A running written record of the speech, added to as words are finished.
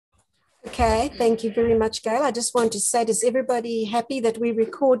Okay, thank you very much, Gail. I just want to say, is everybody happy that we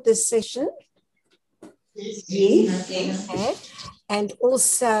record this session? Yes. Okay. And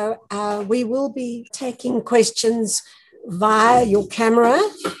also, we will be taking questions via your camera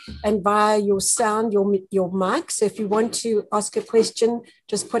and via your sound, your mic. So if you want to ask a question,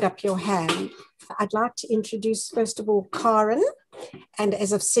 just put up your hand. I'd like to introduce, first of all, Karen. And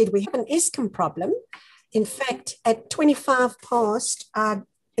as I've said, we have an ESCOM problem. In fact, at 25 past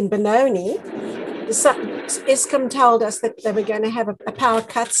in Benoni, ESCOM told us that they were going to have a power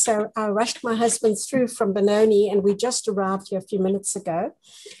cut. So I rushed my husband through from Benoni, and we just arrived here a few minutes ago.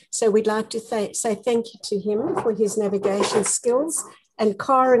 So we'd like to say thank you to him for his navigation skills. And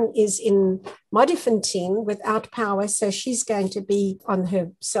Karen is in Medefint without power, so she's going to be on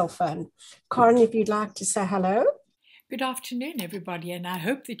her cell phone. Karen, if you'd like to say hello. Good afternoon, everybody, and I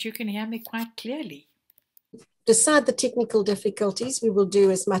hope that you can hear me quite clearly. Beside the technical difficulties, we will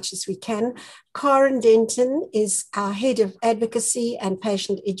do as much as we can. Karen Denton is our head of advocacy and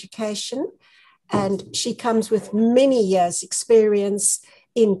patient education, and she comes with many years' experience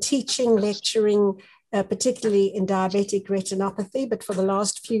in teaching, lecturing, particularly in diabetic retinopathy, but for the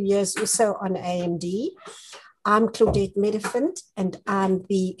last few years also on AMD. I'm Claudette Medefint, and I'm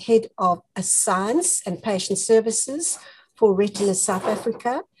the head of science and patient services for Retina South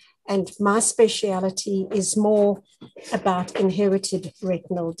Africa. And my speciality is more about inherited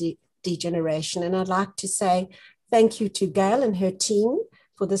retinal degeneration. And I'd like to say thank you to Gail and her team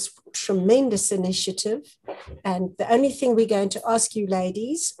for this tremendous initiative. And the only thing we're going to ask you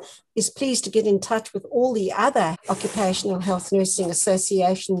ladies is please to get in touch with all the other occupational health nursing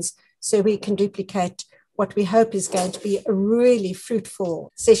associations so we can duplicate what we hope is going to be a really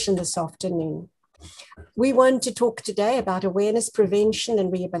fruitful session this afternoon. We want to talk today about awareness, prevention,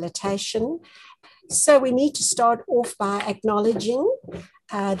 and rehabilitation. So we need to start off by acknowledging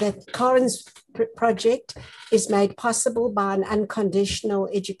that Karen's project is made possible by an unconditional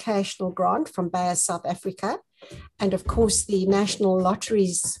educational grant from Bayer, South Africa. And of course, the National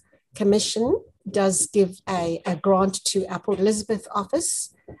Lotteries Commission does give a grant to our Port Elizabeth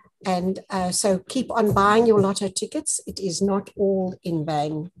office. And so keep on buying your lotto tickets. It is not all in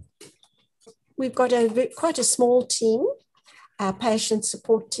vain. We've got quite a small team. Our patient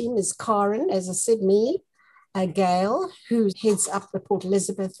support team is Karen, as I said, me, Gail, who heads up the Port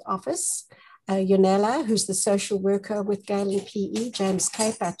Elizabeth office, Yonella, who's the social worker with Gail in PE, James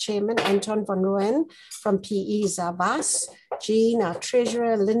Cape, our chairman, Anton van Rooyen from PE is our vice, Jean, our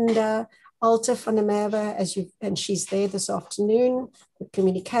treasurer, Linda, Alta van der Merwe, and she's there this afternoon, with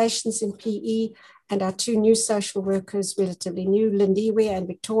communications in PE, and our two new social workers, relatively new, Lindiwe and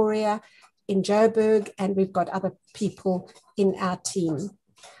Victoria, in Joburg, and we've got other people in our team.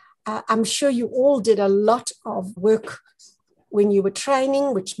 I'm sure you all did a lot of work when you were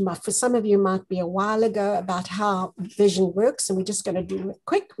training, which for some of you might be a while ago, about how vision works, and we're just going to do a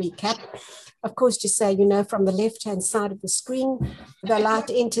quick recap. Of course, to say, from the left-hand side of the screen, the light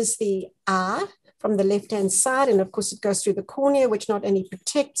enters the eye from the left-hand side, and of course it goes through the cornea, which not only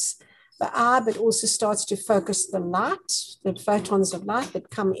protects the eye, but also starts to focus the light, the photons of light that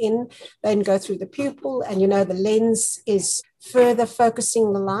come in, then go through the pupil. And the lens is further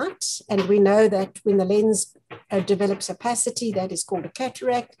focusing the light. And we know that when the lens develops opacity, that is called a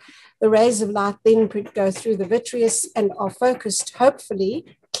cataract. The rays of light then go through the vitreous and are focused, hopefully,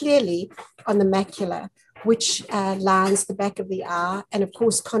 clearly on the macula, which lines the back of the eye and, of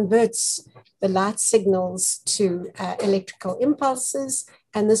course, converts the light signals to electrical impulses.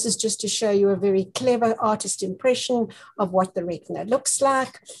 And this is just to show you a very clever artist impression of what the retina looks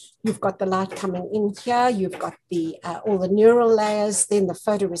like. You've got the light coming in here. You've got all the neural layers, then the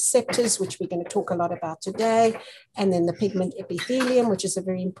photoreceptors, which we're going to talk a lot about today, and then the pigment epithelium, which is a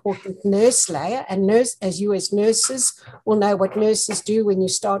very important nurse layer. And as you as nurses will know what nurses do when you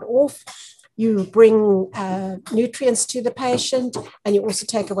start off. You bring nutrients to the patient, and you also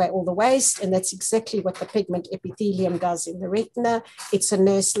take away all the waste, and that's exactly what the pigment epithelium does in the retina. It's a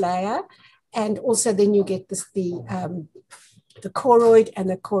nurse layer, and also then you get the choroid and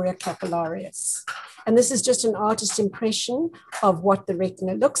the chorea capillaris. And this is just an artist's impression of what the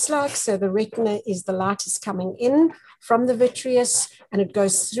retina looks like. So the retina is the light is coming in from the vitreous, and it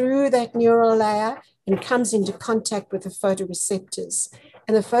goes through that neural layer and comes into contact with the photoreceptors.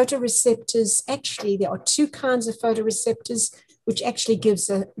 And the photoreceptors, actually, there are two kinds of photoreceptors, which actually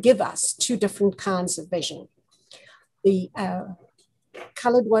give us two different kinds of vision. The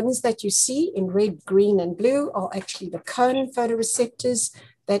colored ones that you see in red, green, and blue are actually the cone photoreceptors.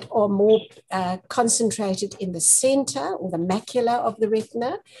 that are more concentrated in the center or the macula of the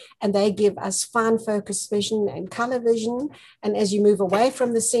retina, and they give us fine focus vision and color vision. And as you move away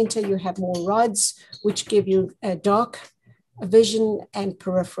from the center, you have more rods, which give you a dark vision and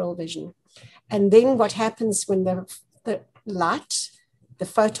peripheral vision. And then what happens when the light, the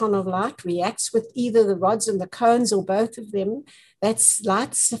photon of light, reacts with either the rods and the cones or both of them, that's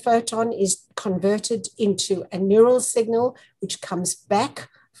light's photon is converted into a neural signal, which comes back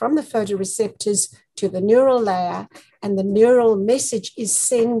from the photoreceptors to the neural layer, and the neural message is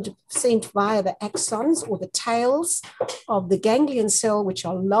sent via the axons or the tails of the ganglion cell, which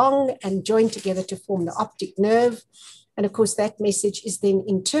are long and joined together to form the optic nerve. And of course, that message is then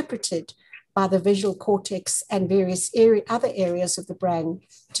interpreted by the visual cortex and various other areas of the brain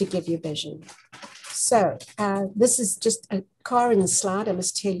to give you vision. So this is just a Karen slide, I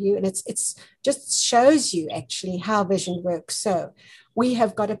must tell you, and it's just shows you actually how vision works. So we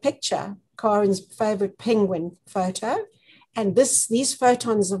have got a picture, Karen's favorite penguin photo, and these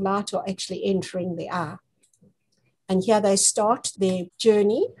photons of light are actually entering the eye. And here they start their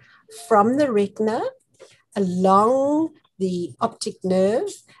journey from the retina along the optic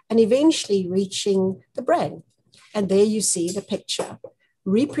nerve and eventually reaching the brain. And there you see the picture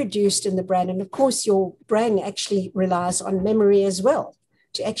reproduced in the brain. And of course, your brain actually relies on memory as well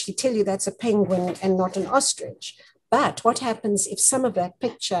to actually tell you that's a penguin and not an ostrich. But what happens if some of that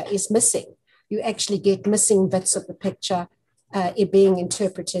picture is missing? You actually get missing bits of the picture being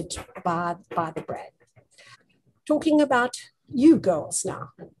interpreted by the brain. Talking about you girls now.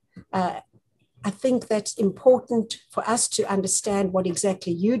 I think that's important for us to understand what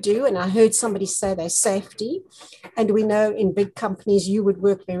exactly you do. And I heard somebody say there's safety. And we know in big companies, you would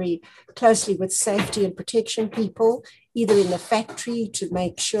work very closely with safety and protection people, either in the factory to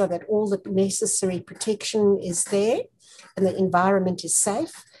make sure that all the necessary protection is there and the environment is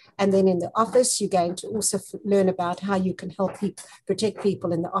safe. And then in the office, you're going to also learn about how you can help protect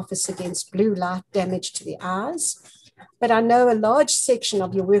people in the office against blue light damage to the eyes. But I know a large section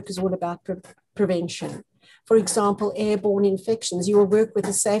of your work is all about prevention. For example, airborne infections. You will work with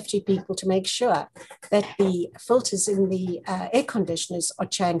the safety people to make sure that the filters in the air conditioners are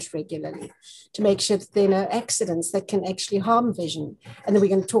changed regularly, to make sure that there are no accidents that can actually harm vision. And then we're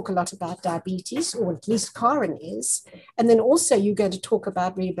going to talk a lot about diabetes, or at least Karen is. And then also you're going to talk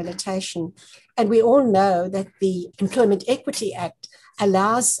about rehabilitation. And we all know that the Employment Equity Act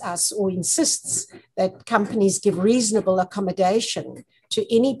allows us or insists that companies give reasonable accommodation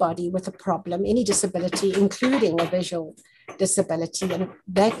to anybody with a problem, any disability, including a visual disability. And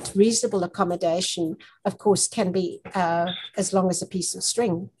that reasonable accommodation, of course, can be as long as a piece of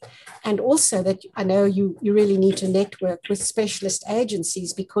string. And also that I know you really need to network with specialist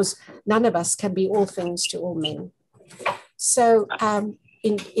agencies, because none of us can be all things to all men. So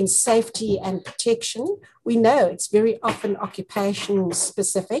in safety and protection, we know it's very often occupation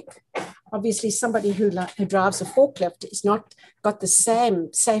specific. Obviously, somebody who drives a forklift is not got the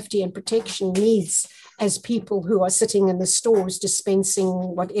same safety and protection needs as people who are sitting in the stores dispensing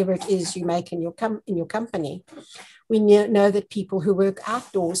whatever it is you make in your company. We know that people who work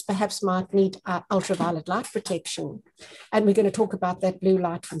outdoors perhaps might need ultraviolet light protection. And we're going to talk about that blue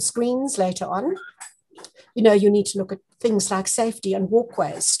light from screens later on. You know, you need to look at things like safety on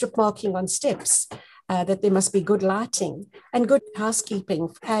walkways, strip marking on steps, that there must be good lighting and good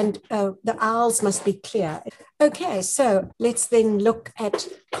housekeeping, and the aisles must be clear. Okay, so let's then look at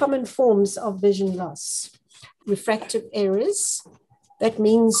common forms of vision loss. Refractive errors. That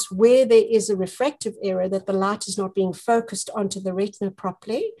means where there is a refractive error, that the light is not being focused onto the retina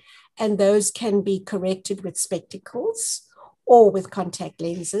properly, and those can be corrected with spectacles or with contact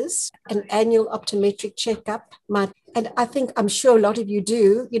lenses. An annual optometric checkup might, and I'm sure a lot of you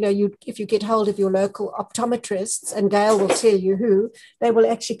do, if you get hold of your local optometrists, and Gail will tell you who, they will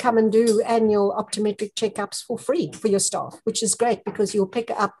actually come and do annual optometric checkups for free for your staff, which is great because you'll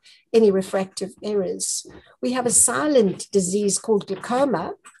pick up any refractive errors. We have a silent disease called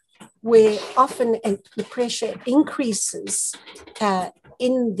glaucoma, where often the pressure increases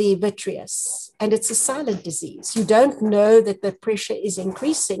in the vitreous, and it's a silent disease. You don't know that the pressure is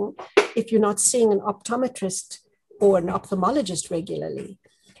increasing if you're not seeing an optometrist or an ophthalmologist regularly.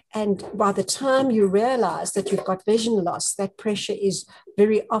 And by the time you realize that you've got vision loss, that pressure is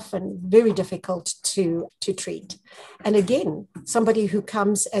very often very difficult to treat. And again, somebody who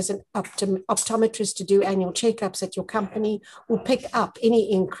comes as an optometrist to do annual checkups at your company will pick up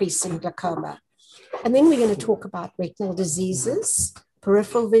any increase in glaucoma. And then we're going to talk about retinal diseases.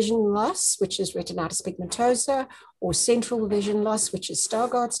 peripheral vision loss, which is retinitis pigmentosa, or central vision loss, which is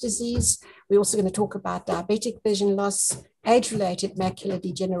Stargardt's disease. We're also going to talk about diabetic vision loss, age-related macular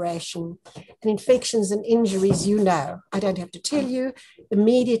degeneration, and infections and injuries. You know, I don't have to tell you,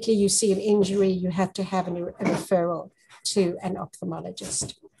 immediately you see an injury, you have to have a referral to an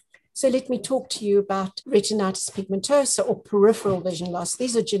ophthalmologist. So let me talk to you about retinitis pigmentosa or peripheral vision loss.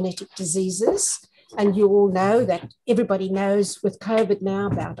 These are genetic diseases. And you all know that everybody knows with COVID now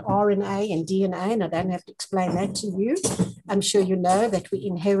about RNA and DNA, and I don't have to explain that to you. I'm sure you know that we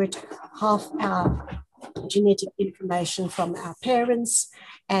inherit half our genetic information from our parents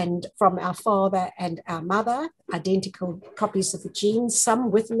and from our father and our mother, identical copies of the genes,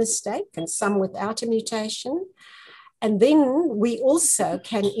 some with a mistake and some without a mutation. And then we also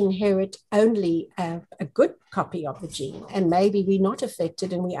can inherit only a good copy of the gene, and maybe we're not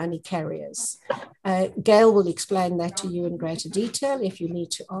affected and we're only carriers. Gail will explain that to you in greater detail if you need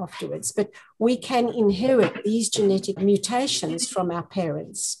to afterwards. But we can inherit these genetic mutations from our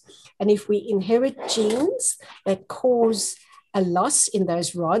parents. And if we inherit genes that cause a loss in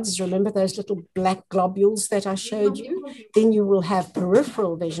those rods, remember those little black globules that I showed you, then you will have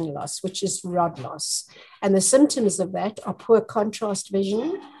peripheral vision loss, which is rod loss. And the symptoms of that are poor contrast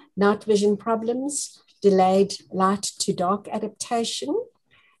vision, night vision problems, delayed light to dark adaptation,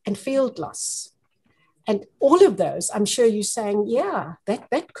 and field loss. And all of those, I'm sure you're saying, yeah,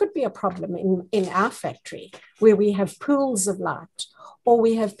 that could be a problem in our factory where we have pools of light, or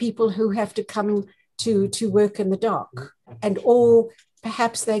we have people who have to come to work in the dark, and or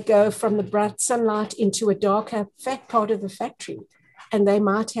perhaps they go from the bright sunlight into a darker fat part of the factory, and they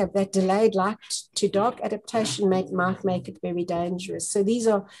might have that delayed light to dark adaptation might make it very dangerous. So these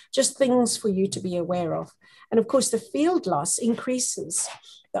are just things for you to be aware of. And of course, the field loss increases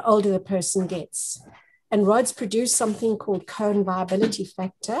the older the person gets. And rods produce something called cone viability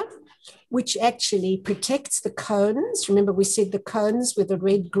factor, which actually protects the cones. Remember, we said the cones with the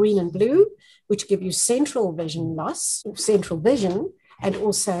red, green, and blue, which give you central vision loss, central vision, and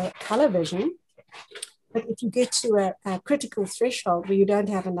also color vision. But if you get to a critical threshold where you don't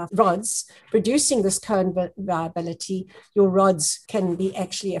have enough rods producing this cone viability, your rods can be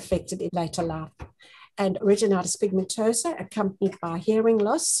actually affected in later life. And retinitis pigmentosa, accompanied by hearing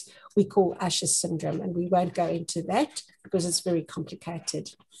loss, we call Usher syndrome, and we won't go into that because it's very complicated.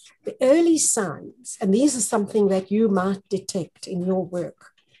 The early signs, and these are something that you might detect in your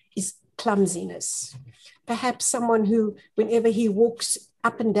work, is clumsiness. Perhaps someone who, whenever he walks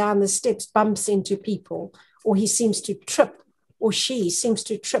up and down the steps, bumps into people, or he seems to trip, or she seems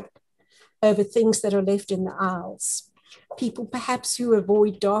to trip over things that are left in the aisles. People perhaps who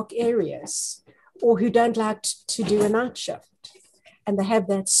avoid dark areas, or who don't like to do a night shift. And they have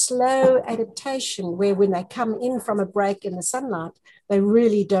that slow adaptation where when they come in from a break in the sunlight, they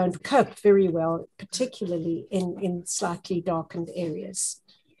really don't cope very well, particularly in slightly darkened areas.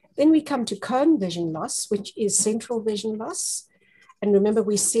 Then we come to cone vision loss, which is central vision loss. And remember,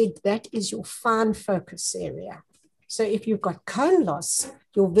 we said that is your fine focus area. So if you've got cone loss,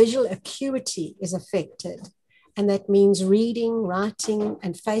 your visual acuity is affected. And that means reading, writing,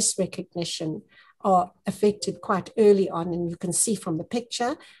 and face recognition are affected quite early on. And you can see from the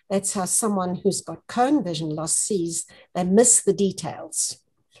picture, that's how someone who's got cone vision loss sees. They miss the details.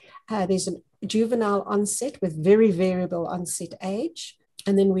 There's a juvenile onset with very variable onset age.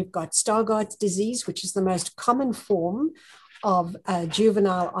 And then we've got Stargardt's disease, which is the most common form of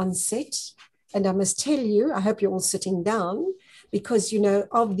juvenile onset. And I must tell you, I hope you're all sitting down, because, you know,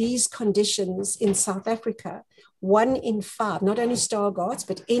 of these conditions in South Africa, 1 in 5, not only Stargardt's,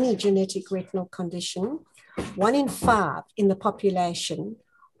 but any genetic retinal condition, 1 in 5 in the population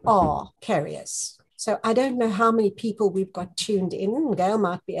are carriers. So I don't know how many people we've got tuned in. Gail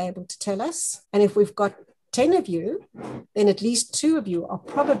might be able to tell us. And if we've got 10 of you, then at least 2 of you are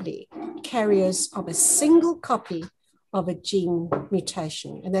probably carriers of a single copy of a gene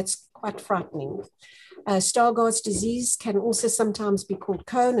mutation. And that's quite frightening. Stargardt's disease can also sometimes be called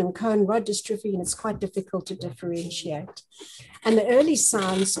cone and cone rod dystrophy, and it's quite difficult to differentiate. And the early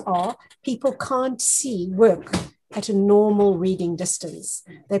signs are people can't see work at a normal reading distance.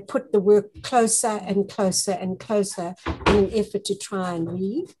 They put the work closer and closer and closer in an effort to try and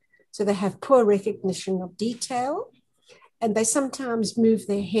read. So they have poor recognition of detail, and they sometimes move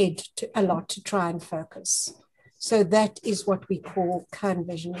their head a lot to try and focus. So that is what we call cone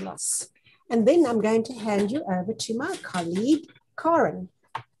vision loss. And then I'm going to hand you over to my colleague, Karen.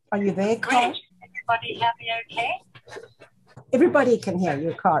 Are you there, Karen? Great. Everybody hear me okay? Everybody can hear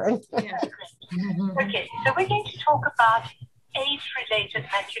you, Karen. Yeah, great. Okay, so we're going to talk about age-related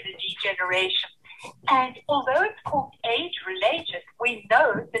macular degeneration. And although it's called age-related, we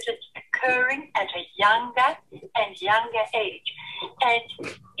know that it's occurring at a younger and younger age.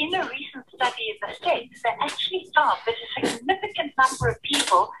 And in a recent study in the States, they actually found that a significant number of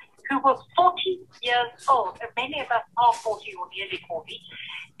people who were 40 years old, and many of us are 40 or nearly 40,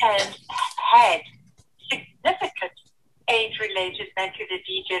 and had significant age-related macular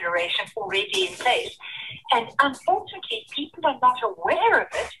degeneration already in place. And unfortunately, people are not aware of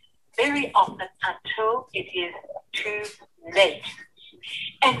it very often until it is too late.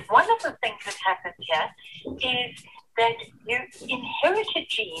 And one of the things that happens here is that you inherit a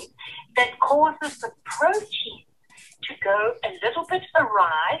gene that causes the protein to go a little bit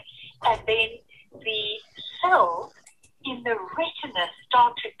awry, and then the cells in the retina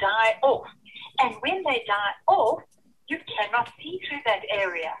start to die off. And when they die off, you cannot see through that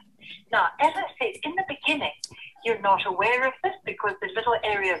area. Now, as I said, in the beginning, you're not aware of this because the little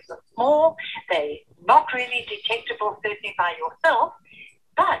areas are small. They're not really detectable, certainly by yourself.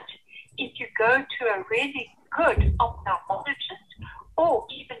 But if you go to a really good ophthalmologist or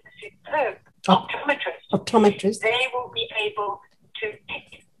even a superb optometrist, they will be able to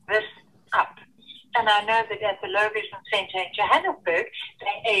pick this up. And I know that at the Low Vision Center in Johannesburg,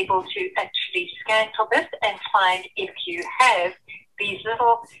 they're able to actually scan for this and find if you have these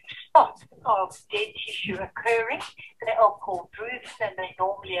little spots of dead tissue occurring. They are called drusen, and they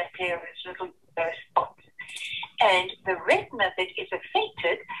normally appear as little spots. And the retina that is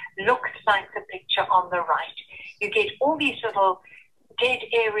affected looks like the picture on the right. You get all these little dead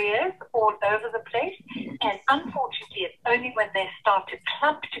areas all over the place, and unfortunately it's only when they start to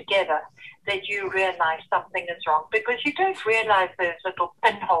clump together that you realize something is wrong, because you don't realize those little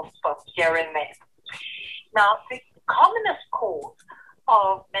pinhole spots here and there. Now, the commonest cause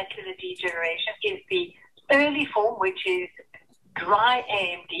of macular degeneration is the early form, which is dry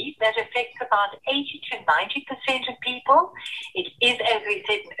AMD. That affects about 80 to 90% of people. It is, as we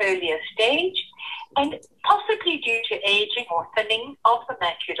said, an earlier stage, and possibly due to aging or thinning of the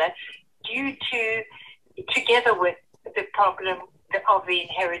macula, due to, together with the problem of the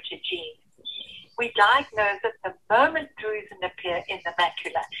inherited gene. We diagnose it the moment drusen appear in the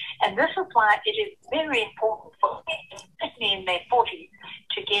macula. And this is why it is very important for men, certainly in their 40s,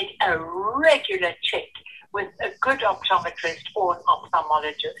 to get a regular check with a good optometrist or an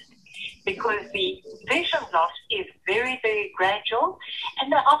ophthalmologist, because the vision loss is very, very gradual,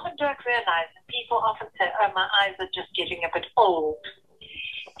 and they often don't realize, and people often say, oh, my eyes are just getting a bit old.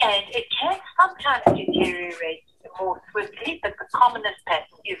 And it can sometimes deteriorate more swiftly, but the commonest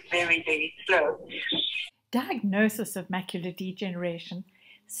pattern is very, very slow. Diagnosis of macular degeneration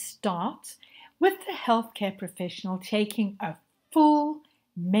starts with the healthcare professional taking a full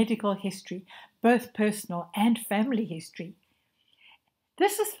medical history, both personal and family history.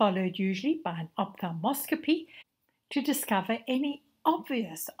 This is followed usually by an ophthalmoscopy to discover any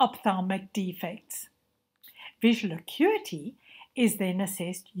obvious ophthalmic defects. Visual acuity is then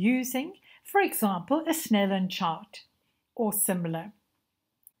assessed using, for example, a Snellen chart or similar.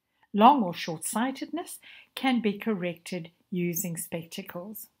 Long or short-sightedness can be corrected using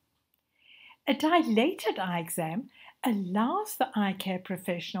spectacles. A dilated eye exam allows the eye care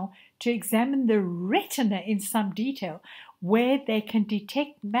professional to examine the retina in some detail, where they can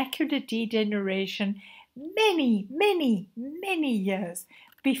detect macular degeneration many, many, many years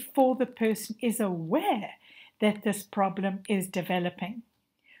before the person is aware that this problem is developing.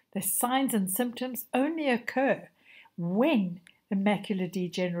 The signs and symptoms only occur when the macular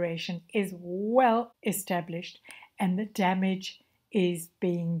degeneration is well established and the damage is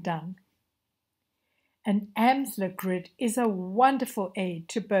being done. An Amsler grid is a wonderful aid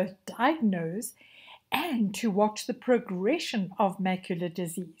to both diagnose and to watch the progression of macular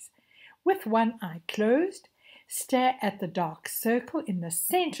disease. With one eye closed, stare at the dark circle in the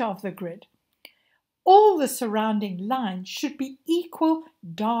center of the grid. All the surrounding lines should be equal,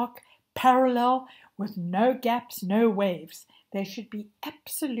 dark, parallel, with no gaps, no waves. They should be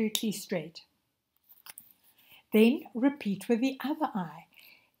absolutely straight. Then repeat with the other eye.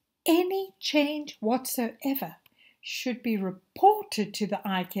 Any change whatsoever should be reported to the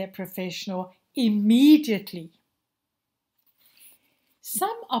eye care professional immediately.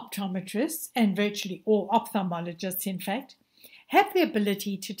 Some optometrists, and virtually all ophthalmologists in fact, have the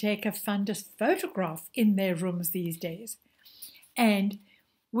ability to take a fundus photograph in their rooms these days. And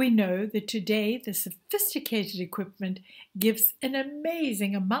we know that today the sophisticated equipment gives an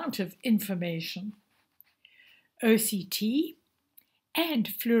amazing amount of information. OCT and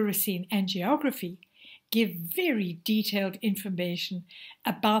fluorescein angiography give very detailed information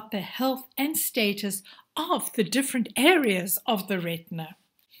about the health and status of the different areas of the retina.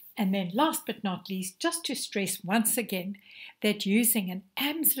 And then last but not least, just to stress once again that using an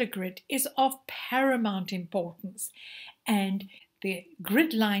AMSLA grid is of paramount importance, and the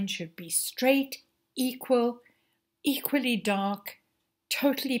grid line should be straight, equal, equally dark,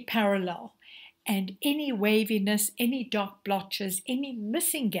 totally parallel, and any waviness, any dark blotches, any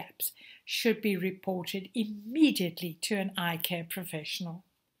missing gaps should be reported immediately to an eye care professional.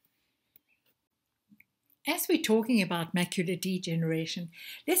 As we're talking about macular degeneration,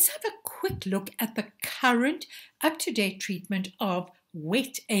 let's have a quick look at the current up-to-date treatment of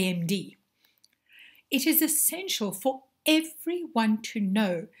wet AMD. It is essential for everyone to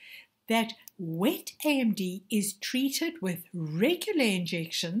know that wet AMD is treated with regular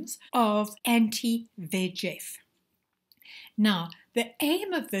injections of anti-VEGF. Now, the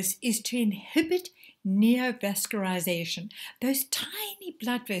aim of this is to inhibit neovascularization, those tiny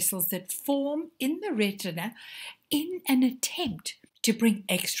blood vessels that form in the retina in an attempt to bring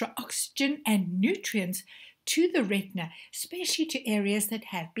extra oxygen and nutrients to the retina, especially to areas that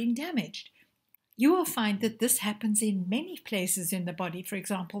have been damaged. You will find that this happens in many places in the body, for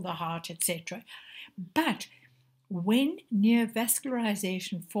example, the heart, etc. But when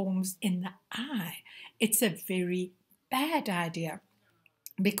neovascularization forms in the eye, it's a very bad idea,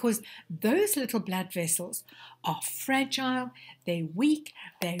 because those little blood vessels are fragile, they're weak,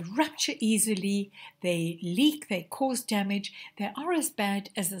 they rupture easily, they leak, they cause damage. They are as bad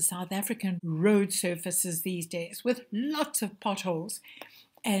as the South African road surfaces these days, with lots of potholes,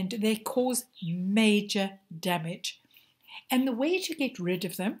 and they cause major damage. And the way to get rid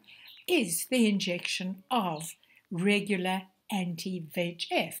of them is the injection of regular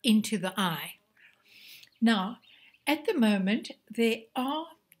anti-VEGF into the eye. Now, at the moment, there are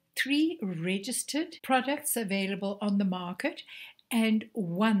 3 registered products available on the market and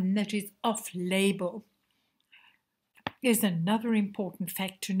 1 that is off-label. There's another important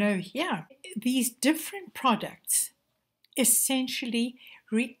fact to know here. These different products essentially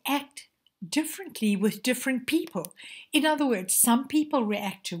react differently with different people. In other words, some people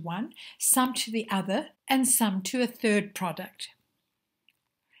react to one, some to the other, and some to a third product.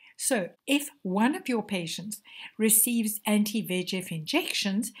 So, if one of your patients receives anti-VEGF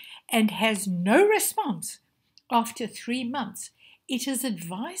injections and has no response after 3 months, it is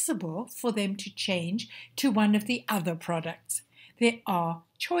advisable for them to change to one of the other products. There are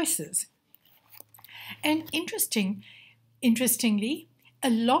choices. And interestingly,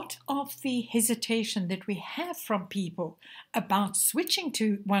 a lot of the hesitation that we have from people about switching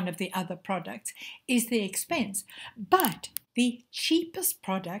to one of the other products is the expense. But the cheapest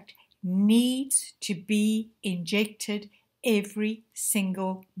product needs to be injected every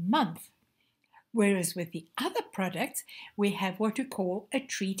single month. Whereas with the other products, we have what we call a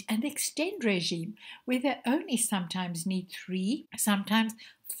treat and extend regime, where they only sometimes need 3, sometimes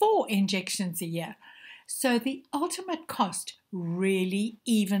 4 injections a year. So the ultimate cost really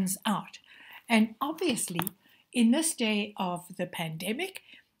evens out. And obviously, in this day of the pandemic,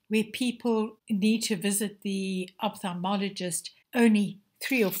 where people need to visit the ophthalmologist only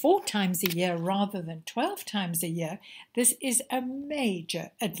 3 or 4 times a year rather than 12 times a year, this is a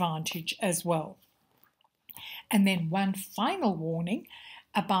major advantage as well. And then one final warning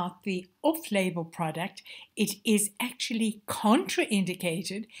about the off-label product: it is actually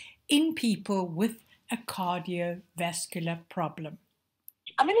contraindicated in people with a cardiovascular problem.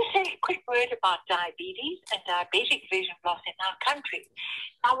 I'm going to say a quick word about diabetes and diabetic vision loss in our country.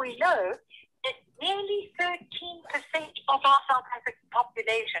 Now, we know that nearly 13% of our South African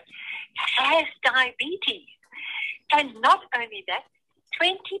population has diabetes. And not only that,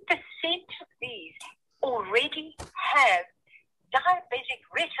 20% of these already have diabetic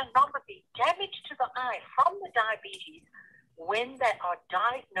retinopathy, damage to the eye from the diabetes, when they are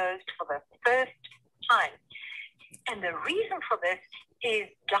diagnosed for the first time. And the reason for this is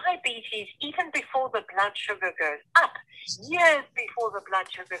diabetes, even before the blood sugar goes up, years before the blood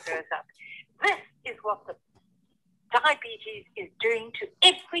sugar goes up. This is what the diabetes is doing to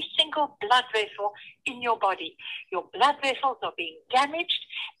every single blood vessel in your body. Your blood vessels are being damaged,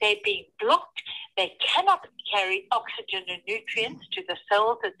 they're being blocked, they cannot carry oxygen and nutrients to the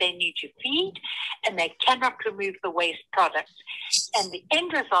cells that they need to feed, and they cannot remove the waste products. And the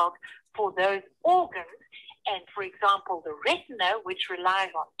end result for those organs, and for example, the retina, which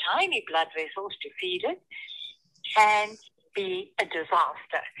relies on tiny blood vessels to feed it, can be a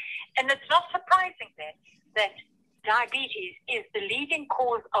disaster. And it's not surprising then that diabetes is the leading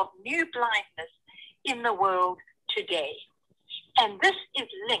cause of new blindness in the world today. And this is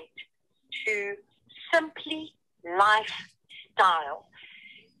linked to simply lifestyle.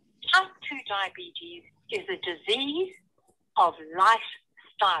 Type 2 diabetes is a disease of lifestyle.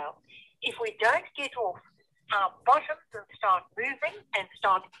 lifestyle, if we don't get off our bottoms and start moving and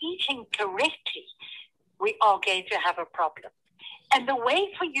start eating correctly, we are going to have a problem. And the way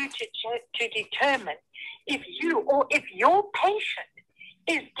for you to determine if you or if your patient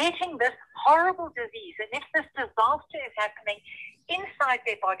is getting this horrible disease, and if this disaster is happening inside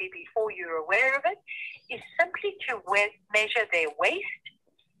their body before you're aware of it, is simply to measure their waist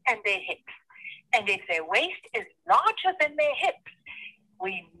and their hips. And if their waist is larger than their hips,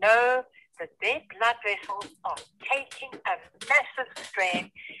 we know that their blood vessels are taking a massive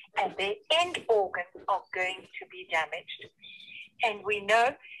strain and their end organs are going to be damaged. And we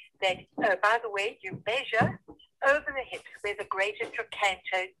know that, by the way, you measure over the hips where the greater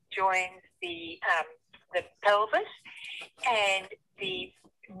trochanter joins the pelvis and the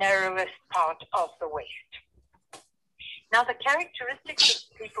narrowest part of the waist. Now, the characteristics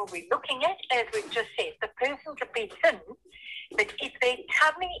of people we're looking at, as we've just said, the person could be thin, but if their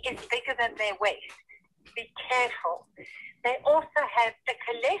tummy is bigger than their waist, be careful. They also have a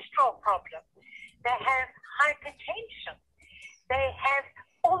cholesterol problem. They have hypertension. They have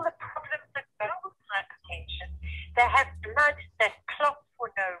all the problems that go with hypertension. They have blood that clots for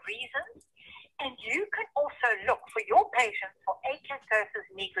no reason. And you can also look for your patients for acanthosis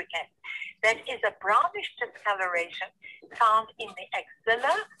nigricans. That is a brownish discoloration found in the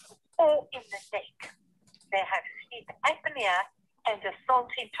axilla or in the neck. They have sleep apnea and a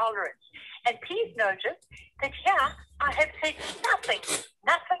salt intolerance. And please notice that here I have said nothing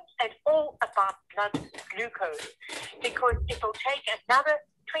at all about blood glucose, because it will take another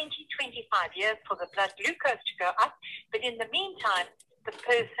 20, 25 years for the blood glucose to go up. But in the meantime, the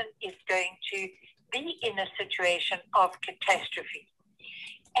person is going to be in a situation of catastrophe.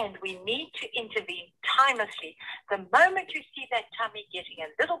 And we need to intervene timelessly. The moment you see that tummy getting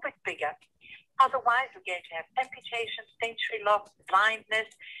a little bit bigger, otherwise we're going to have amputation, sensory loss, blindness,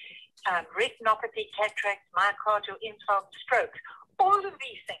 retinopathy, cataracts, myocardial infarct, strokes. All of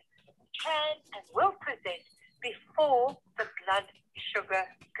these things can and will present before the blood sugar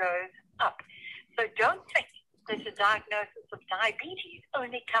goes up. So don't think that the diagnosis of diabetes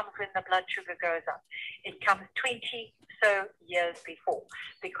only comes when the blood sugar goes up. It comes 20 so years before,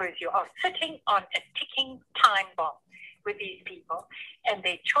 because you are sitting on a ticking time bomb with these people, and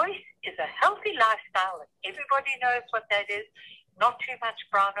their choice is a healthy lifestyle, and everybody knows what that is. Not too much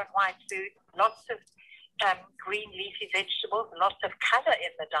brown and white food, lots of green leafy vegetables, lots of color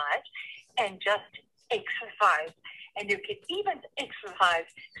in the diet, and just exercise. And you can even exercise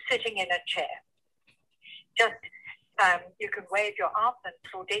sitting in a chair. Just you can wave your arms, and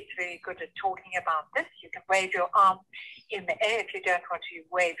Claudette's very good at talking about this. You can wave your arms in the air if you don't want to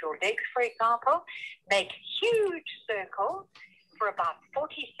wave your legs, for example. Make huge circles for about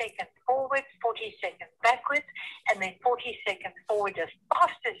 40 seconds forward, 40 seconds backwards, and then 40 seconds forward as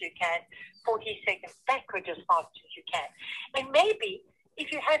fast as you can, 40 seconds backward as fast as you can. And maybe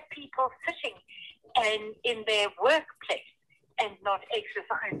if you have people sitting and in their workplace and not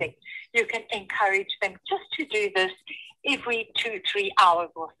exercising, you can encourage them just to do this every 2-3 hours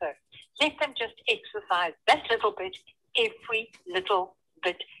or so. Let them just exercise that little bit. Every little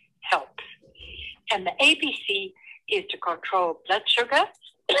bit helps. And the ABC is to control blood sugar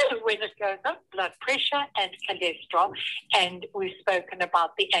when it goes up, blood pressure and cholesterol. And we've spoken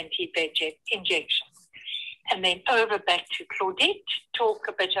about the anti-VEGF injections. And then over back to Claudette to talk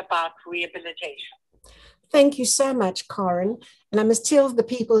a bit about rehabilitation. Thank you so much, Karen. And I must tell the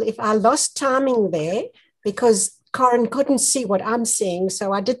people, if I lost timing there, because Karen couldn't see what I'm seeing,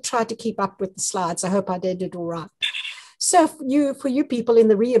 so I did try to keep up with the slides. I hope I did it all right. So for you people in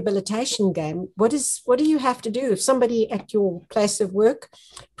the rehabilitation game, what do you have to do if somebody at your place of work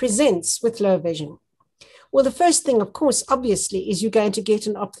presents with low vision? Well, the first thing, of course, obviously, is you're going to get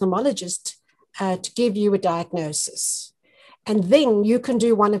an ophthalmologist to give you a diagnosis. And then you can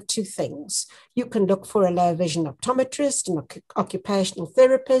do one of two things. You can look for a low vision optometrist, an occupational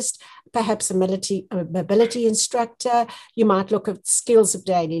therapist, perhaps a mobility instructor. You might look at skills of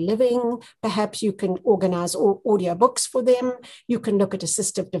daily living. Perhaps you can organize audio books for them. You can look at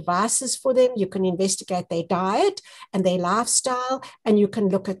assistive devices for them. You can investigate their diet and their lifestyle. And you can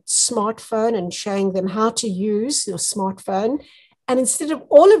look at smartphone and showing them how to use your smartphone. And instead of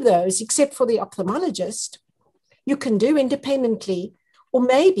all of those, except for the ophthalmologist, you can do independently, or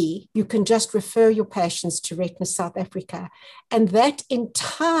maybe you can just refer your patients to Retina South Africa. And that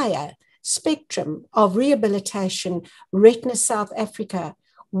entire spectrum of rehabilitation, Retina South Africa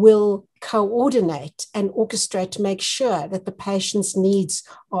will coordinate and orchestrate to make sure that the patient's needs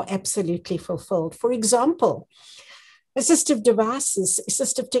are absolutely fulfilled. For example, Assistive devices,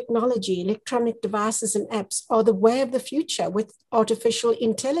 assistive technology, electronic devices and apps are the way of the future with artificial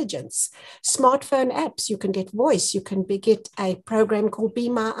intelligence. Smartphone apps, you can get voice, you can get a program called Be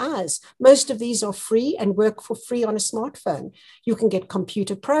My Eyes. Most of these are free and work for free on a smartphone. You can get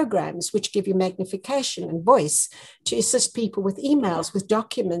computer programs which give you magnification and voice to assist people with emails, with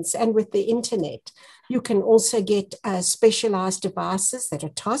documents, and with the internet. You can also get specialized devices that are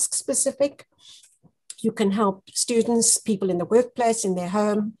task specific. You can help students, people in the workplace, in their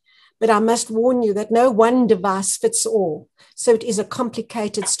home. But I must warn you that no one device fits all. So it is a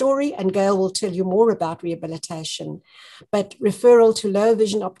complicated story, and Gail will tell you more about rehabilitation. But referral to low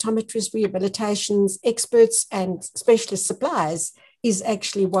vision optometrists, rehabilitations, experts, and specialist supplies is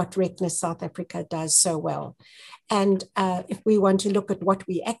actually what Retina South Africa does so well. And if we want to look at what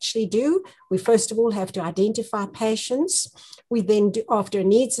we actually do, we first of all have to identify patients. We then do, after a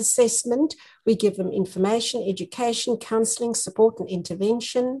needs assessment, we give them information, education, counseling, support, and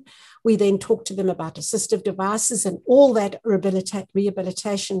intervention. We then talk to them about assistive devices and all that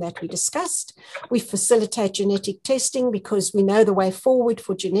rehabilitation that we discussed. We facilitate genetic testing because we know the way forward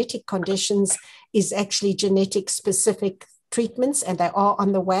for genetic conditions is actually genetic specific treatments, and they are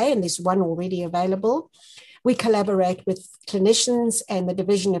on the way, and there's one already available. We collaborate with clinicians and the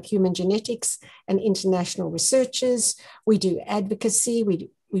Division of Human Genetics and international researchers. We do advocacy.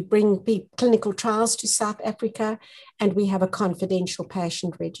 We bring clinical trials to South Africa, and we have a confidential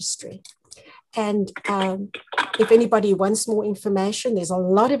patient registry. And if anybody wants more information, there's a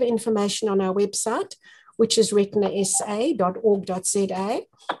lot of information on our website, which is retinasa.org.za.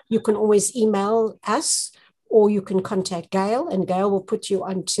 You can always email us, or you can contact Gail, and Gail will put you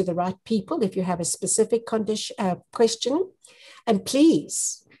on to the right people if you have a specific question. And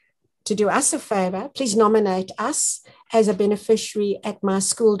please, to do us a favor, please nominate us as a beneficiary at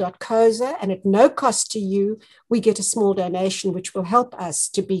myschool.coza, and at no cost to you, we get a small donation which will help us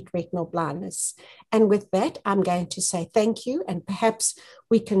to beat retinal blindness. And with that, I'm going to say thank you, and perhaps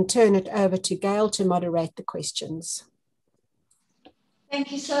we can turn it over to Gail to moderate the questions.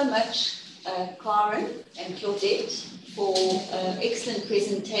 Thank you so much, Karen and Claudette, for excellent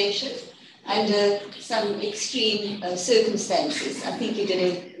presentation under some extreme circumstances. I think you did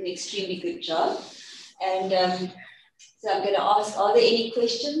an extremely good job. And so I'm going to ask, are there any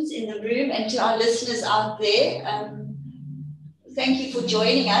questions in the room? And to our listeners out there, thank you for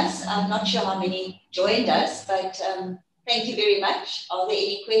joining us. I'm not sure how many joined us, but thank you very much. Are there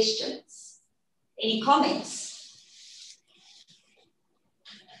any questions? Any comments?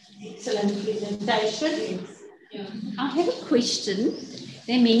 Excellent presentation. Yeah. I have a question.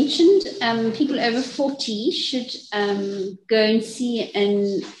 They mentioned people over 40 should go and see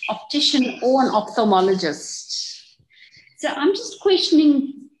an optician or an ophthalmologist. So I'm just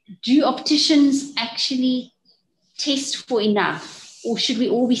questioning, do opticians actually test for enough, or should we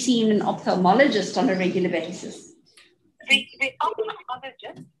all be seeing an ophthalmologist on a regular basis? The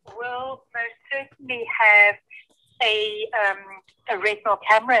ophthalmologist will most certainly have a retinal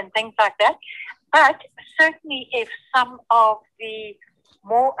camera and things like that. But certainly if some of the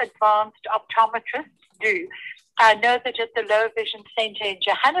more advanced optometrists do, I know that at the Low Vision Center in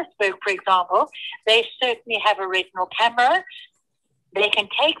Johannesburg, for example, they certainly have a retinal camera. They can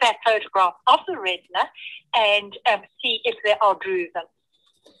take that photograph of the retina and see if there are grooves.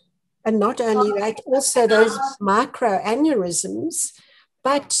 And not only that, also those microaneurysms.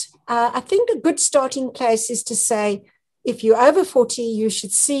 But I think a good starting place is to say, if you're over 40, you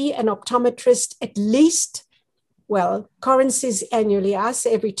should see an optometrist at least, well, Karen says annually, I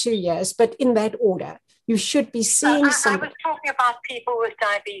say every 2 years, but in that order. You should be seeing somebody. I was talking about people with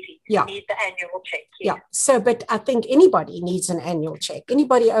diabetes who need the annual check. Yes. Yeah, so, but I think anybody needs an annual check,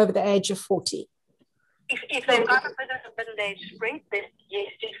 anybody over the age of 40. If they've got a bit of a middle-aged spread, then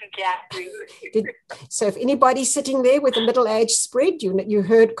yes, definitely I agree with you. So if anybody's sitting there with a middle-aged spread, you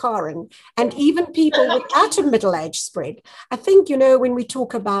heard Karen. And even people without a middle-aged spread. I think, when we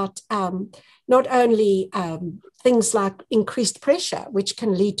talk about not only things like increased pressure, which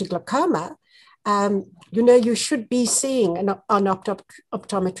can lead to glaucoma, you should be seeing an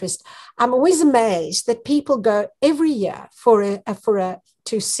optometrist. I'm always amazed that people go every year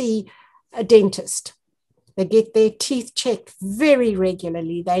to see a dentist. They get their teeth checked very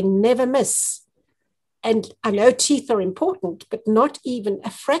regularly. They never miss. And I know teeth are important, but not even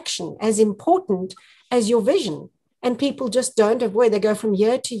a fraction as important as your vision. And people just don't avoid. They go from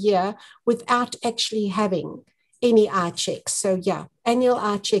year to year without actually having any eye checks. So yeah, annual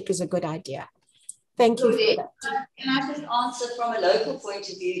eye check is a good idea. Thank you. Can I just answer from a local point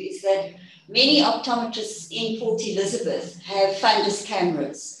of view is that many optometrists in Port Elizabeth have fundus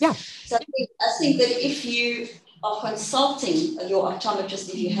cameras. Yeah. So I think that if you are consulting your optometrist,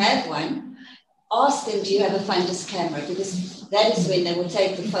 if you have one, ask them, do you have a fundus camera? Because that is when they will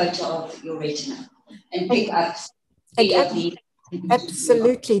take the photo of your retina and pick up any of the...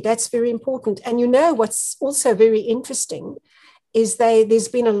 Absolutely, that's very important. And you know what's also very interesting is there's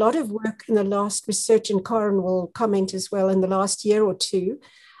been a lot of work in the last research, and Karen will comment as well, in the last year or two,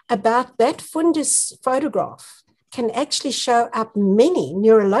 about that fundus photograph can actually show up many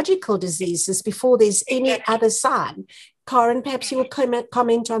neurological diseases before there's any other sign. Karen, perhaps you will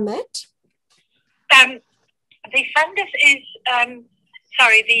comment on that? The fundus is,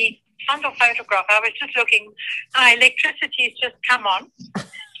 the fundal photograph, I was just looking, electricity's just come on.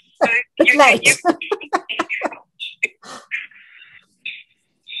 So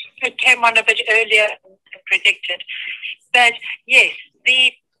it came on a bit earlier than predicted. But yes,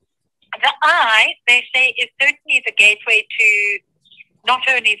 the eye, they say, is certainly the gateway to not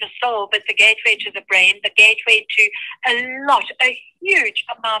only the soul, but the gateway to the brain, the gateway to a huge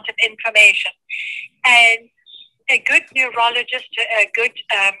amount of information. And a good neurologist, a good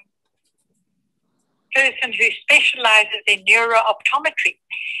person who specializes in neurooptometry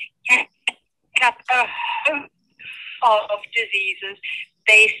can pick up a host of diseases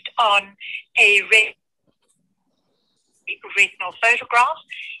based on a retinal photograph.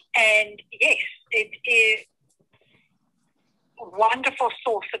 And yes, it is a wonderful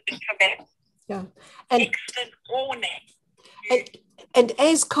source of information. Yeah. And excellent warning. And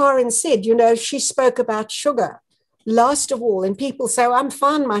as Karen said, you know, she spoke about sugar last of all, and people say, oh, I'm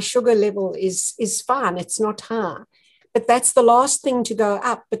fine, my sugar level is fine, it's not high. But that's the last thing to go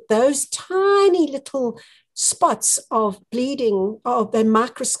up. But those tiny little spots of bleeding, they're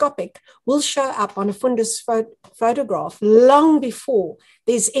microscopic, will show up on a fundus photograph long before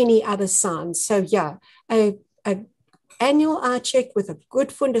there's any other signs. So yeah, a annual eye check with a good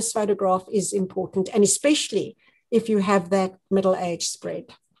fundus photograph is important, and especially if you have that middle age spread.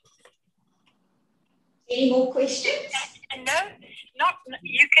 Any more questions? No,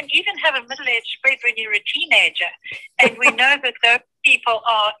 you can even have a middle age spread when you're a teenager, and we know that those people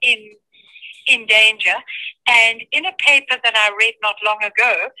are in danger. And in a paper that I read not long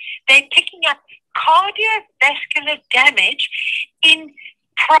ago, they're picking up cardiovascular damage in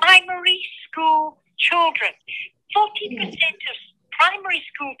primary school children. 40% of primary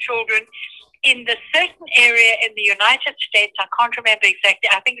school children in the certain area in the United States, I can't remember exactly,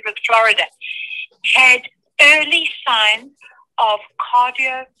 I think it was Florida, had early signs of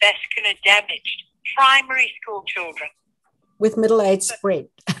cardiovascular damage. Primary school children. With middle age spread.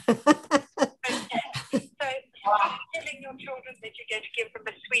 So stop telling your children that you're going to give them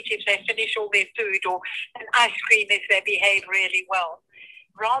a sweet if they finish all their food, or an ice cream if they behave really well.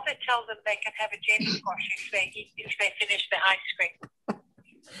 Rather tell them they can have a jelly squash if they finish the ice cream.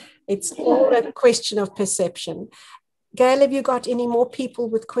 It's all a question of perception. Gail, have you got any more people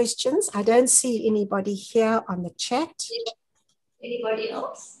with questions? I don't see anybody here on the chat. Anybody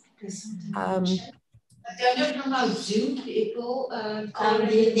else? I don't know from our Zoom people. There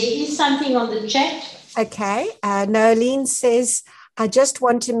is something on the chat. Okay. Nolene says, I just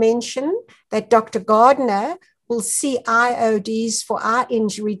want to mention that Dr. Gardner will see IODs for eye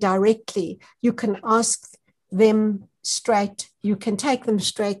injury directly. You can ask them straight. You can take them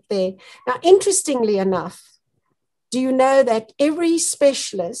straight there. Now, interestingly enough, do you know that every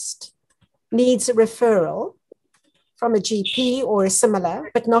specialist needs a referral from a GP or a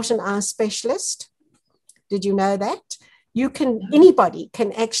similar, but not an eye specialist? Did you know that? Anybody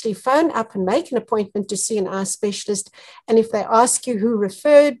can actually phone up and make an appointment to see an eye specialist. And if they ask you who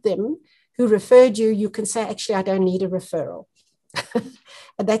referred you, you can say, actually, I don't need a referral.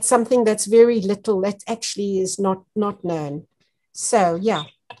 And that's something that's very little, that actually is not known. So, yeah,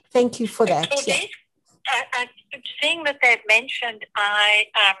 thank you for that. So seeing that they've mentioned eye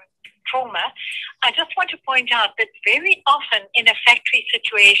trauma, I just want to point out that very often in a factory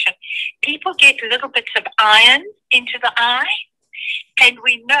situation, people get little bits of iron into the eye. And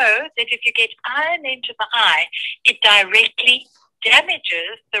we know that if you get iron into the eye, it directly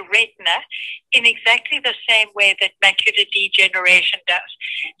damages the retina in exactly the same way that macular degeneration does.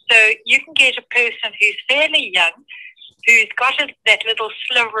 So you can get a person who's fairly young, who's got that little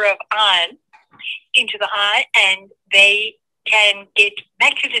sliver of iron into the eye, and they can get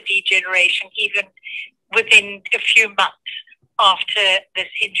macular degeneration even within a few months after this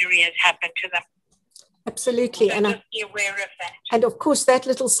injury has happened to them. Absolutely. So just be aware of that. And of course, that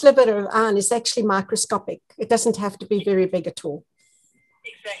little sliver of iron is actually microscopic. It doesn't have to be very big at all.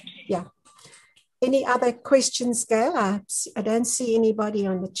 Exactly. Yeah. Any other questions, Gail? I don't see anybody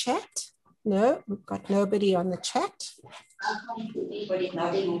on the chat. No, we've got nobody on the chat. Anybody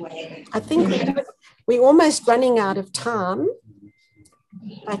nodding or whatever. I think we're almost running out of time,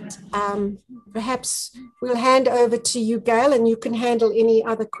 but perhaps we'll hand over to you, Gail, and you can handle any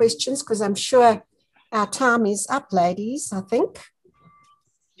other questions, because I'm sure our time is up, ladies, I think.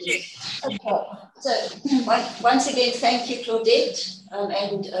 Yes. Okay. So once again, thank you, Claudette,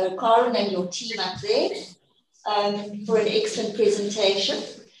 and Karen and your team up there for an excellent presentation.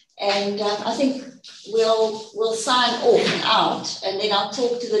 And I think we'll sign off and out, and then I'll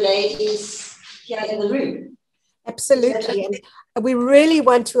talk to the ladies here in the room. Absolutely. And we really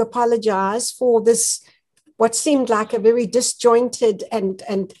want to apologize for this, what seemed like a very disjointed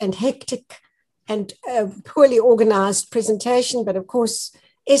and hectic and poorly organized presentation. But of course,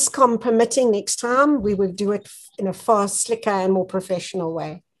 ESCOM permitting, next time we will do it in a far slicker and more professional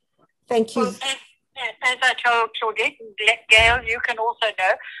way. Thank you. Well, as I told Claudette and Gail, you can also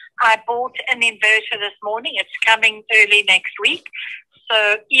know, I bought an inverter this morning. It's coming early next week.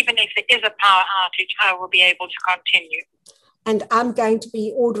 So even if there is a power outage, I will be able to continue. And I'm going to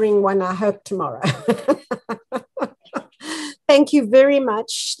be ordering one, I hope, tomorrow. Thank you very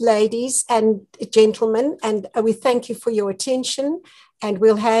much, ladies and gentlemen. And we thank you for your attention. And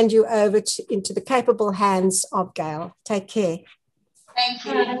we'll hand you over into the capable hands of Gail. Take care. Thank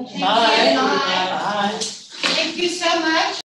you. Bye. Bye. Bye. Thank you so much.